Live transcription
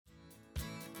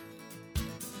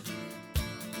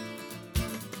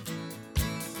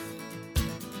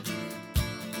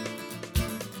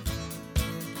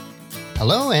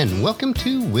Hello and welcome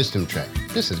to Wisdom Trek.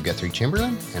 This is Guthrie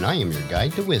Chamberlain and I am your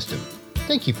guide to wisdom.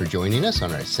 Thank you for joining us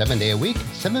on our 7-day-a-week,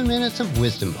 7 Minutes of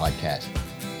Wisdom podcast.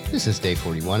 This is day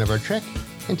 41 of our trek,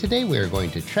 and today we are going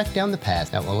to trek down the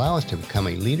path that will allow us to become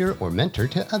a leader or mentor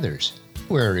to others.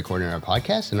 We're recording our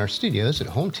podcast in our studios at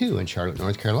Home 2 in Charlotte,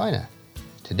 North Carolina.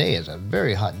 Today is a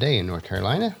very hot day in North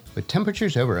Carolina with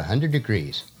temperatures over 100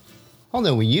 degrees.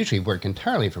 Although we usually work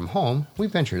entirely from home, we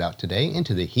ventured out today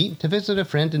into the heat to visit a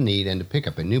friend in need and to pick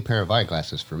up a new pair of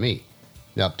eyeglasses for me.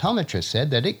 The optometrist said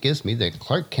that it gives me the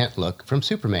Clark Kent look from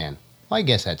Superman. Well, I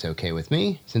guess that's okay with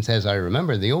me, since as I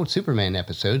remember the old Superman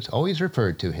episodes always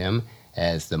referred to him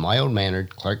as the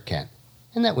mild-mannered Clark Kent,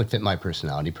 and that would fit my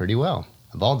personality pretty well.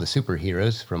 Of all the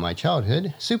superheroes from my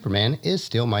childhood, Superman is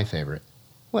still my favorite.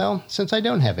 Well, since I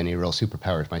don't have any real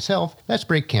superpowers myself, let's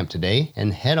break camp today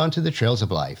and head onto the trails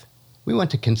of life. We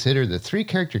want to consider the 3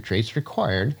 character traits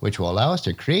required which will allow us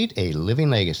to create a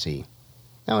living legacy.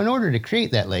 Now, in order to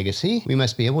create that legacy, we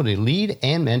must be able to lead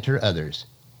and mentor others.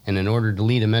 And in order to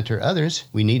lead and mentor others,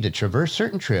 we need to traverse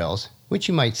certain trails, which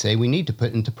you might say we need to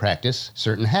put into practice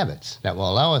certain habits that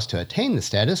will allow us to attain the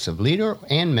status of leader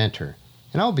and mentor.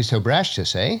 And I'll be so brash to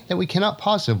say that we cannot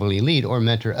possibly lead or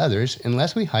mentor others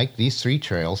unless we hike these 3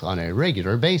 trails on a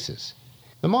regular basis.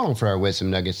 The model for our wisdom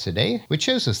nuggets today, which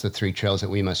shows us the 3 trails that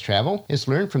we must travel, is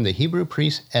learned from the Hebrew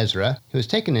priest Ezra, who was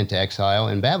taken into exile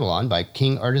in Babylon by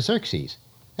King Artaxerxes.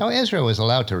 Now Ezra was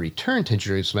allowed to return to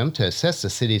Jerusalem to assess the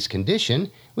city's condition,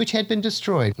 which had been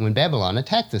destroyed when Babylon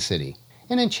attacked the city.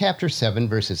 And in chapter 7,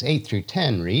 verses 8 through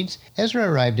 10 reads,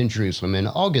 Ezra arrived in Jerusalem in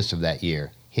August of that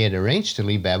year. He had arranged to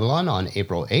leave Babylon on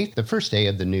April 8th, the first day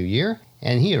of the new year,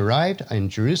 and he arrived in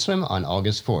Jerusalem on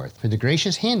August 4th, for the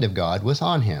gracious hand of God was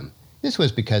on him. This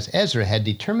was because Ezra had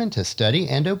determined to study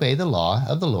and obey the law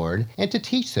of the Lord and to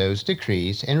teach those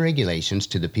decrees and regulations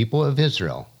to the people of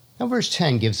Israel. Now verse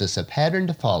 10 gives us a pattern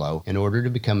to follow in order to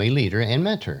become a leader and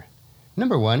mentor.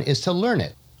 Number 1 is to learn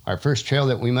it. Our first trail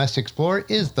that we must explore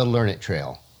is the Learn It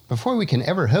Trail. Before we can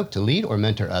ever hope to lead or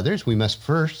mentor others, we must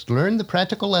first learn the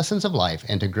practical lessons of life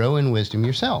and to grow in wisdom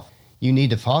yourself. You need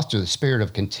to foster the spirit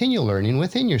of continual learning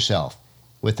within yourself.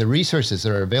 With the resources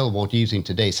that are available using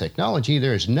today's technology,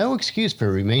 there is no excuse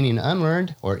for remaining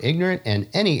unlearned or ignorant in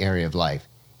any area of life.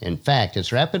 In fact,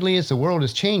 as rapidly as the world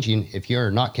is changing, if you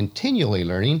are not continually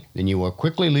learning, then you will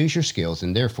quickly lose your skills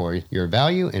and therefore your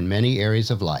value in many areas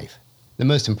of life. The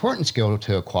most important skill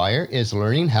to acquire is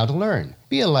learning how to learn.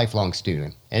 Be a lifelong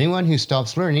student. Anyone who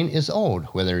stops learning is old,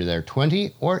 whether they're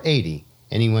 20 or 80.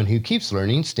 Anyone who keeps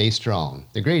learning stays strong.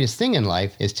 The greatest thing in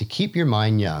life is to keep your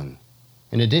mind young.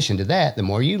 In addition to that, the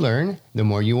more you learn, the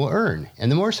more you will earn, and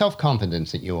the more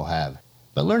self-confidence that you will have.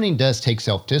 But learning does take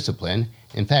self-discipline.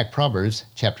 In fact, Proverbs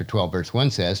chapter 12 verse 1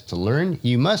 says, "To learn,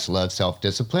 you must love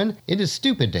self-discipline. It is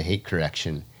stupid to hate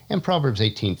correction." And Proverbs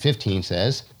 18:15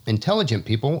 says, "Intelligent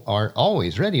people are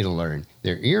always ready to learn.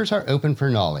 Their ears are open for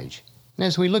knowledge." And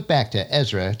as we look back to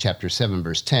Ezra chapter 7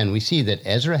 verse 10, we see that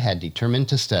Ezra had determined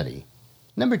to study.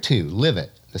 Number 2, live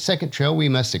it. The second trail we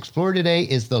must explore today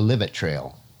is the Live It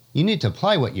Trail. You need to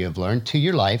apply what you have learned to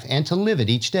your life and to live it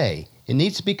each day. It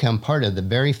needs to become part of the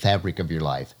very fabric of your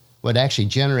life. What actually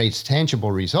generates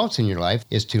tangible results in your life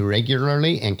is to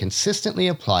regularly and consistently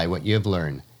apply what you have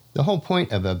learned. The whole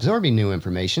point of absorbing new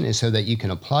information is so that you can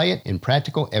apply it in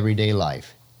practical everyday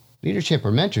life. Leadership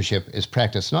or mentorship is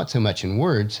practiced not so much in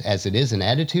words as it is in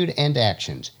attitude and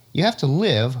actions. You have to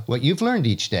live what you've learned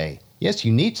each day. Yes,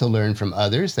 you need to learn from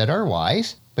others that are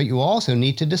wise, but you also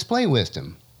need to display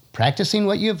wisdom. Practicing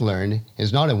what you have learned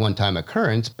is not a one-time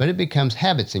occurrence, but it becomes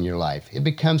habits in your life. It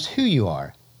becomes who you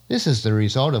are. This is the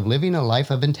result of living a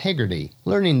life of integrity.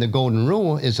 Learning the golden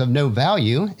rule is of no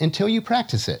value until you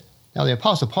practice it. Now, the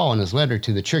Apostle Paul in his letter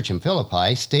to the church in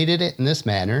Philippi stated it in this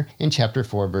manner in chapter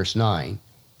 4, verse 9.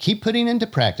 "Keep putting into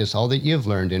practice all that you have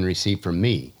learned and received from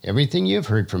me, everything you have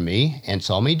heard from me and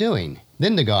saw me doing.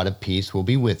 Then the God of peace will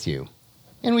be with you."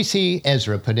 And we see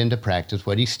Ezra put into practice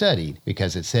what he studied,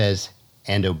 because it says,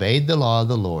 "and obeyed the law of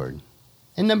the Lord."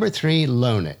 And number 3,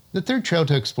 loan it. The third trail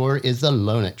to explore is the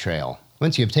Loan It Trail.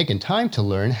 Once you have taken time to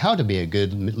learn how to be a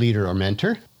good leader or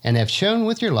mentor, and have shown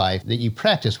with your life that you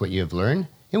practice what you have learned,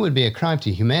 it would be a crime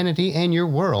to humanity and your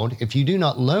world if you do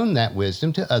not loan that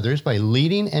wisdom to others by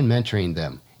leading and mentoring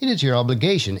them. It is your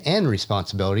obligation and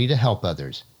responsibility to help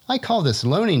others. I call this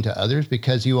loaning to others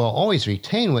because you will always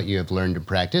retain what you have learned and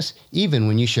practice, even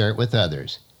when you share it with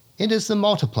others. It is the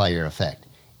multiplier effect.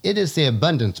 It is the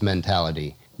abundance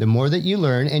mentality. The more that you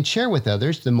learn and share with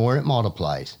others, the more it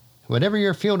multiplies. Whatever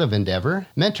your field of endeavor,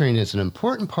 mentoring is an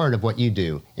important part of what you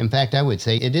do. In fact, I would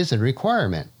say it is a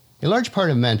requirement. A large part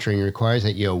of mentoring requires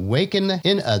that you awaken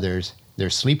in others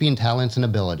their sleeping talents and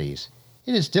abilities.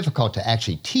 It is difficult to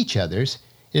actually teach others.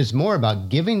 It is more about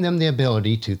giving them the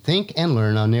ability to think and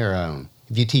learn on their own.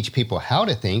 If you teach people how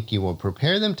to think, you will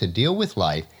prepare them to deal with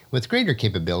life with greater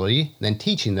capability than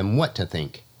teaching them what to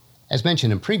think. As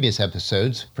mentioned in previous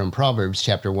episodes from Proverbs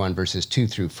chapter 1 verses 2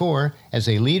 through 4, as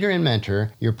a leader and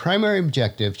mentor, your primary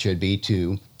objective should be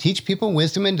to teach people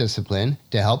wisdom and discipline,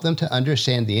 to help them to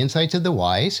understand the insights of the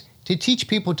wise, to teach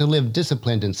people to live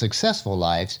disciplined and successful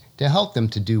lives, to help them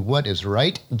to do what is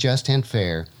right, just, and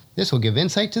fair. This will give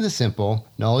insight to the simple,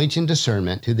 knowledge and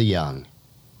discernment to the young.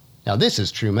 Now this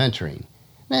is true mentoring.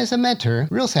 As a mentor,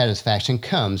 real satisfaction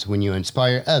comes when you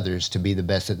inspire others to be the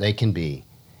best that they can be.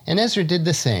 And Ezra did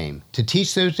the same, to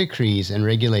teach those decrees and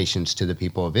regulations to the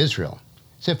people of Israel.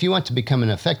 So if you want to become an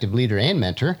effective leader and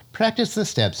mentor, practice the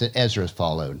steps that Ezra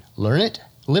followed. Learn it,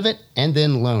 live it, and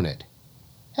then loan it.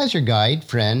 As your guide,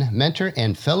 friend, mentor,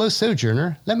 and fellow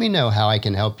sojourner, let me know how I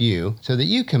can help you so that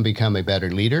you can become a better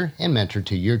leader and mentor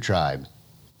to your tribe.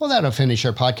 Well, that'll finish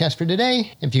our podcast for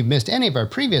today. If you've missed any of our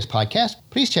previous podcasts,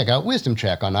 please check out Wisdom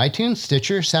Trek on iTunes,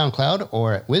 Stitcher, SoundCloud,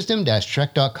 or at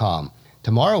wisdom-trek.com.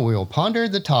 Tomorrow we will ponder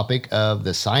the topic of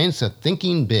the science of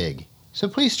thinking big. So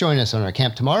please join us on our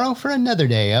camp tomorrow for another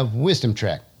day of Wisdom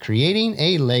Trek, creating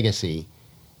a legacy.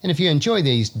 And if you enjoy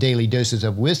these daily doses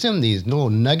of wisdom, these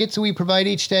little nuggets that we provide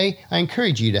each day, I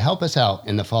encourage you to help us out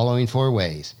in the following 4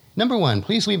 ways. Number 1,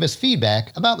 please leave us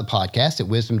feedback about the podcast at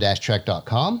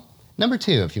wisdom-trek.com. Number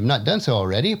 2, if you've not done so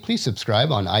already, please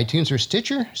subscribe on iTunes or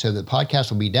Stitcher so that the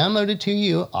podcast will be downloaded to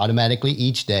you automatically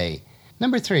each day.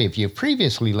 Number 3, if you've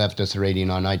previously left us a rating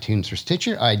on iTunes or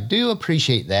Stitcher, I do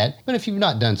appreciate that, but if you've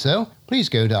not done so, please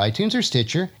go to iTunes or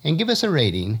Stitcher and give us a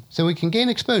rating so we can gain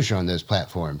exposure on those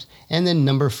platforms. And then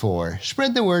number 4,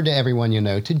 spread the word to everyone you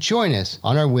know to join us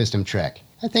on our Wisdom Trek.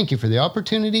 I thank you for the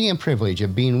opportunity and privilege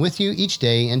of being with you each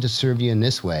day and to serve you in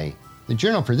this way. The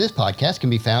journal for this podcast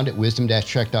can be found at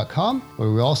wisdom-trek.com,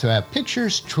 where we also have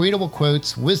pictures, tweetable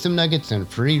quotes, wisdom nuggets, and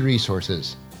free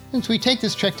resources. Since we take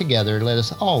this trek together, let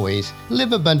us always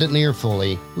live abundantly or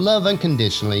fully, love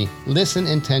unconditionally, listen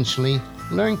intentionally,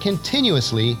 learn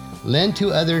continuously, lend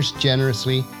to others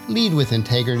generously, lead with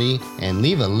integrity, and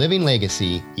leave a living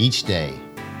legacy each day.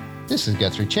 This is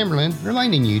Guthrie Chamberlain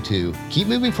reminding you to keep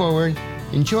moving forward,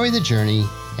 enjoy the journey,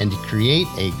 and to create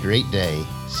a great day.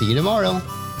 See you tomorrow.